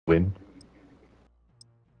win.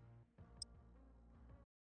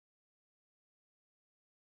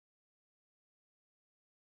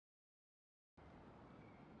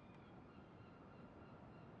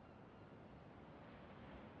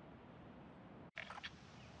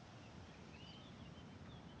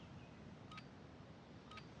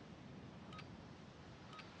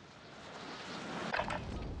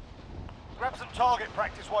 Grab some target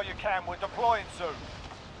practice while you can. We're deploying soon.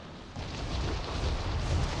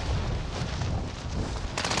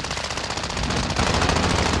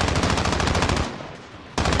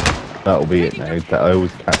 That'll be it now. That I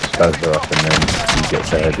always catch Stazza up and then he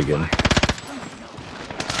gets ahead again.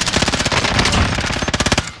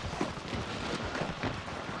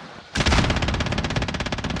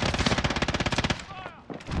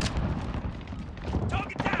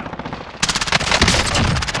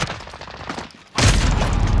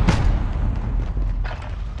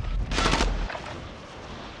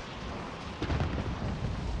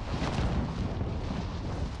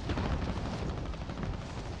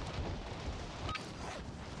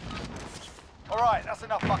 Alright, that's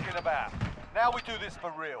enough fucking about. Now we do this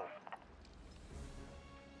for real.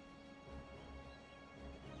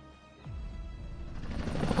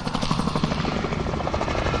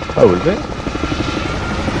 Oh, is it?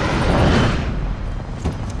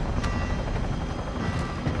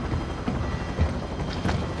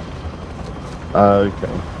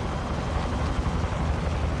 Okay.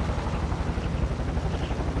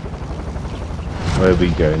 Where are we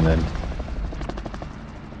going then?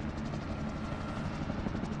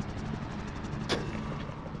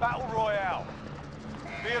 Battle Royale.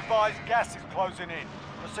 Be advised, gas is closing in.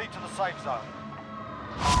 Proceed to the safe zone.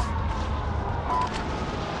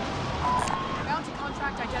 Bounty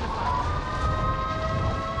contract identified.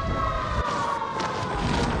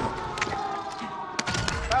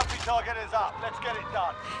 Bounty target is up. Let's get it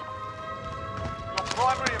done. Your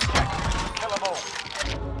primary objective is to kill them all.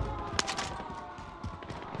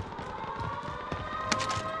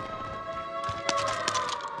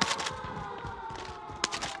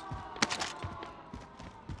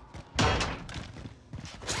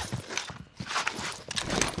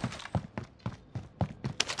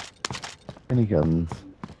 Any guns?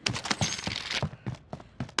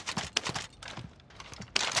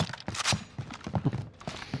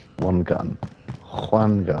 One gun.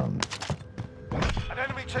 One gun. An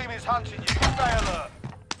enemy team is hunting you. Stay alert.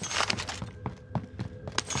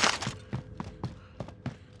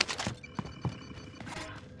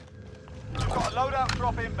 You've got a loadout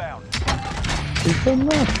drop inbound. Who's done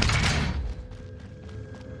that?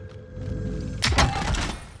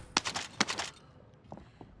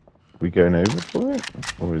 We going over for it?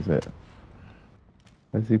 Or is it?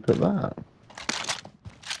 Where's he put that?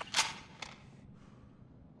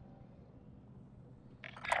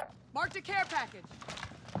 Marked a care package.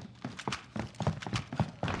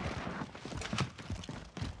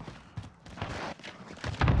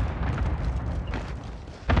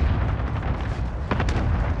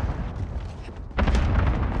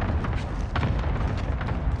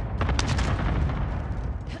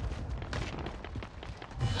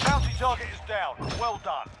 Bounty target is down. Well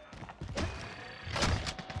done.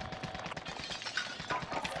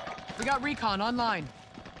 We got recon online.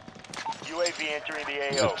 UAV entering the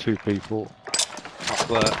AO. There's two people up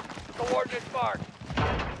there. Coordinates marked.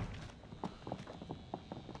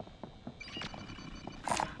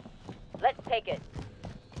 Let's take it.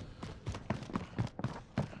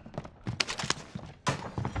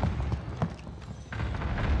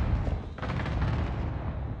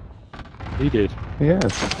 He did.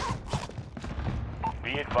 Yes.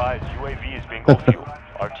 Be advised, UAV is bingo fuel.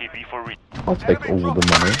 RTB for reach. I'll take all the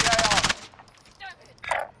money.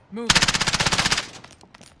 Moving.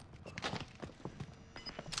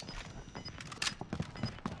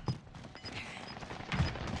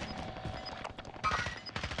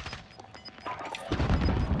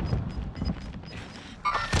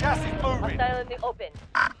 Gas is moving. Hostile in the open.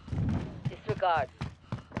 Disregard.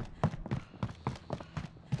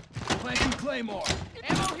 Planting Claymore.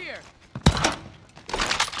 Ammo here.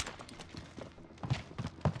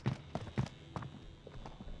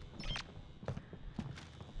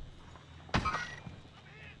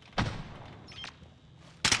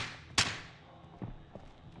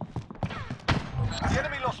 The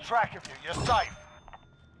enemy lost track of you. You're safe.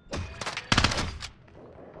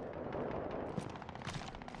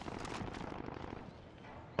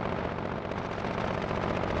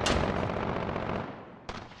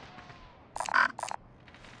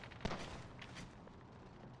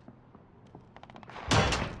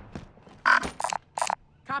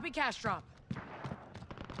 Copy cash drop.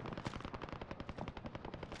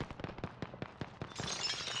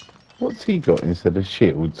 What's he got instead of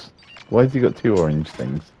shields? Why has he got 2 orange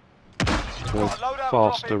things? The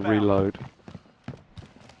faster reload.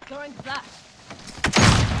 Throwing flash.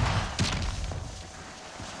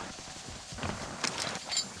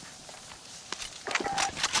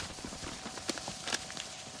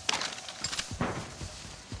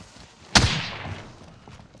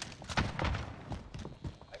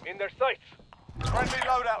 I'm in their sights. Friendly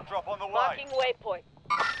loadout drop on the way. Marking waypoint.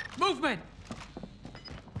 Movement!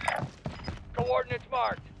 Coordinates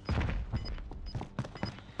marked.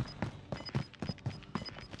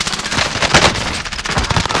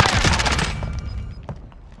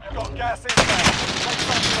 You've got gas in there. Take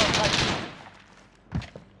some location.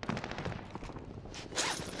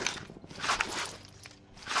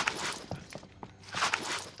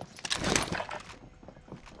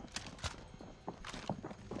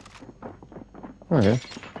 Oh yeah.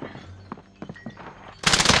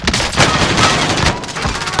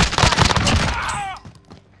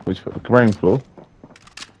 Which ground floor?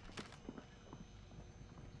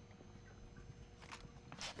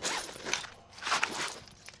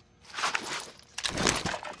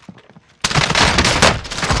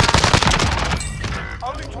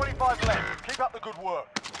 Only 25 left. Keep up the good work.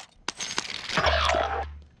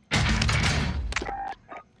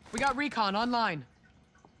 We got recon online.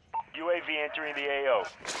 UAV entering the AO.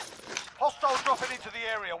 Hostiles dropping into the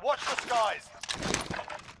area. Watch the skies.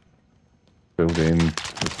 Building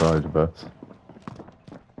the side of us.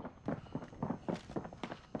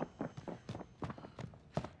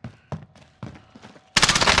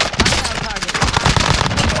 Target.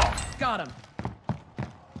 Got him.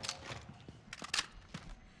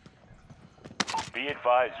 Be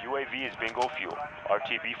advised, UAV is bingo fuel.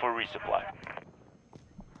 RTB for resupply.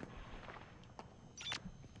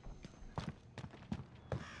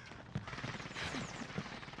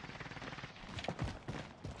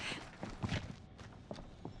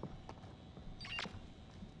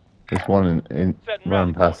 There's one in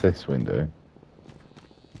run past this window.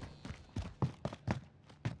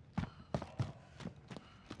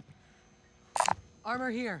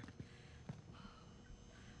 Armor here.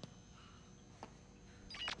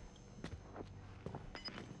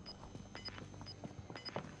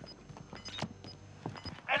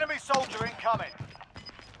 Enemy soldier incoming.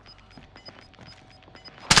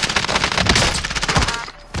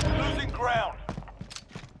 Losing ground.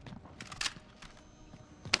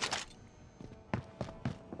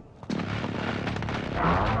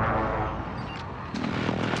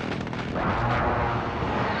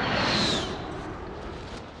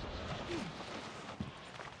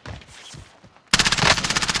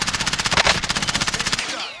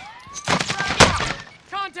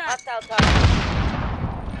 Contact! Hostile target.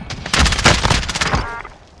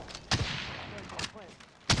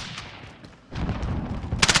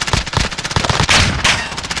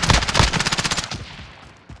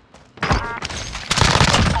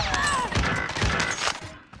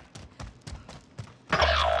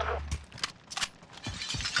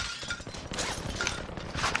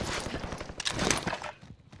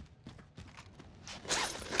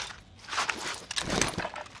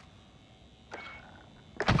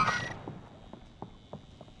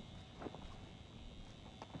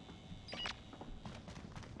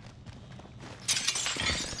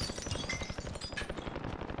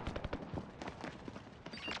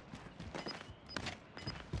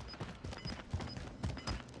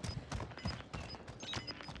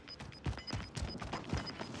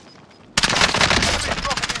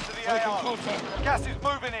 Gas is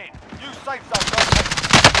moving in. Use safe zone.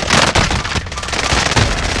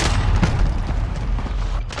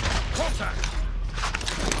 Contact.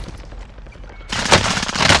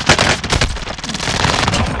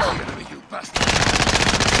 You bastard.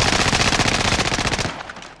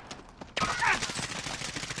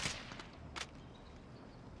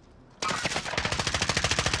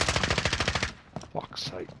 Fuck's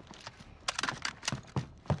sake.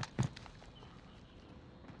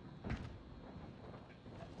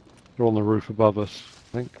 They're on the roof above us,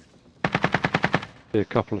 I think. See a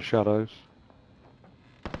couple of shadows.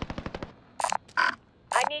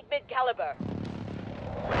 I need mid-caliber.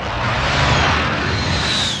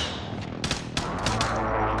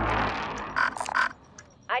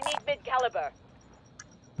 I need mid-caliber.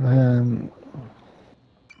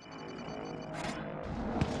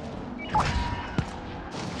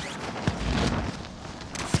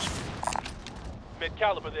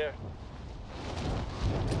 Mid-caliber there.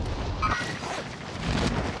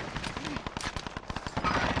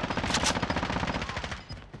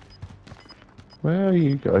 Where are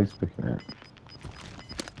you guys looking at?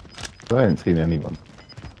 I haven't seen anyone.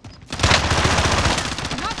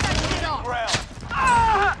 Knock that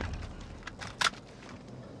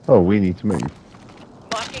Oh, we need to move.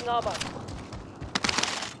 Marking armor.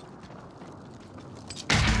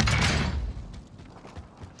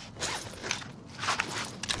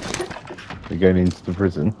 We're going into the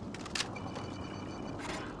prison.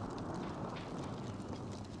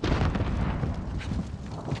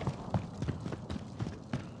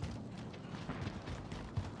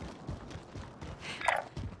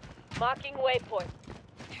 Marking waypoint.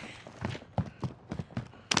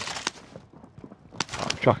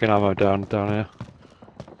 Chucking ammo down here.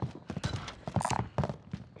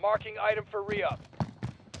 Marking item for re-up.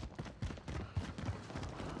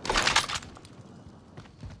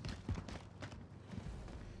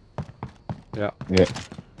 Yeah. Yeah.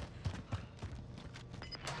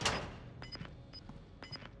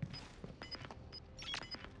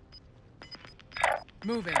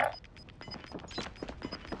 Moving.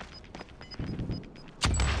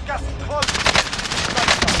 Gas is close.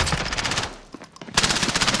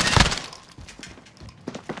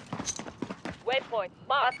 Waypoint.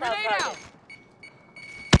 Mark. Grenade out!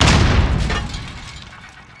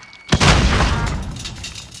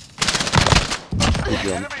 Good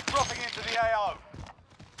job. Enemy dropping into the AO.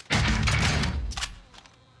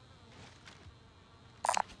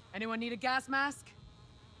 Anyone need a gas mask?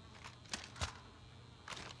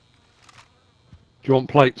 Do you want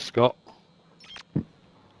plates, Scott?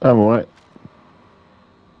 I'm alright.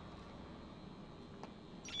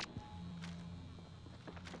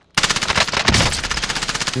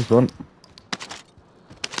 Here's one.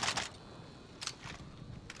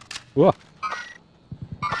 Whoa.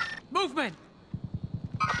 Movement!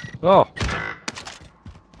 Oh.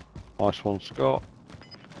 Nice one, Scott.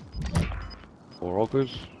 Or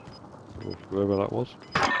Oggers. Or whoever that was.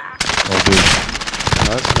 I'll do.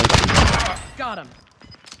 No, thank you. Got him.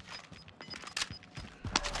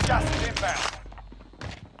 Gas is inbound.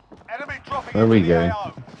 Enemy dropping Where are into we the going?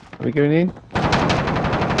 AO. Are we going in?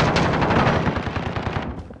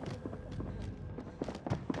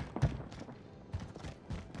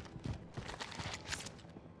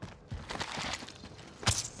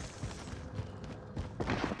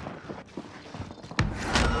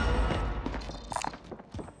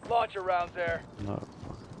 Launcher rounds there. No.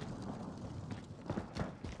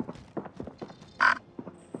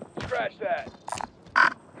 Scratch that.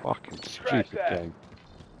 Fucking Scratch stupid that. game.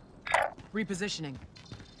 Repositioning.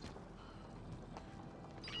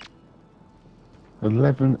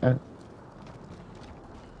 11.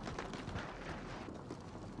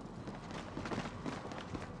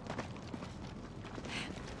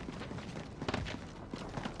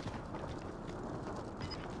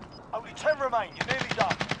 Only 10 remain. You're nearly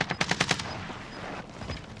done.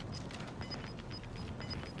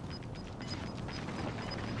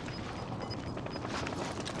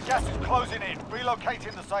 Gas is closing in.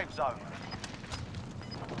 Relocating the safe zone.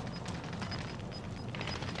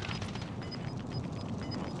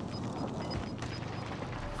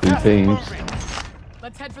 Two Gas is teams. moving.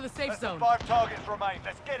 Let's head for the safe Less than zone. 5 targets remain.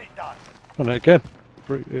 Let's get it done. And again.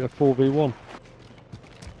 4v1.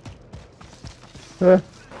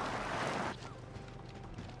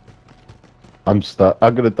 I'm stuck.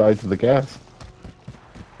 I'm gonna die to the gas.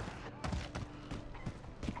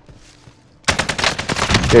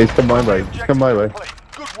 Yeah, he's come my way. He's come my way. Complete.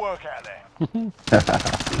 Good work out there.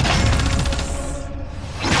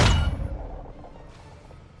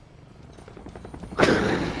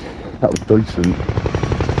 That was decent.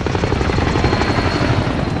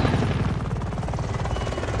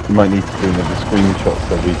 We might need to do another screenshot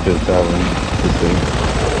so we could to see.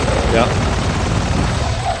 Yeah.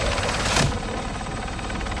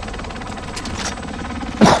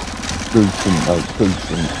 Decent, mate.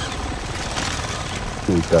 Decent.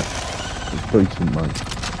 Good, decent, mate.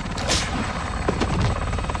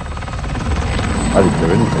 I didn't do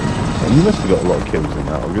anything. And you must have got a lot of kills in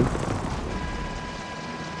that, August.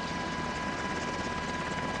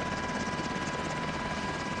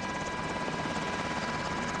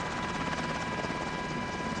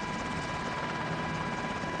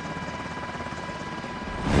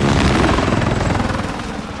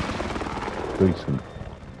 Decent.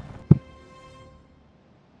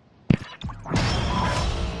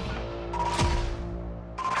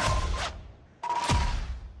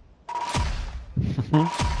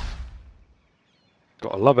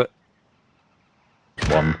 Gotta love it.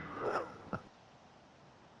 One. I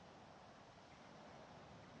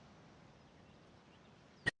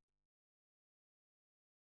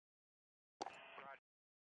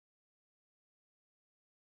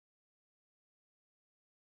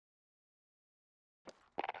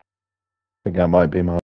think that might be my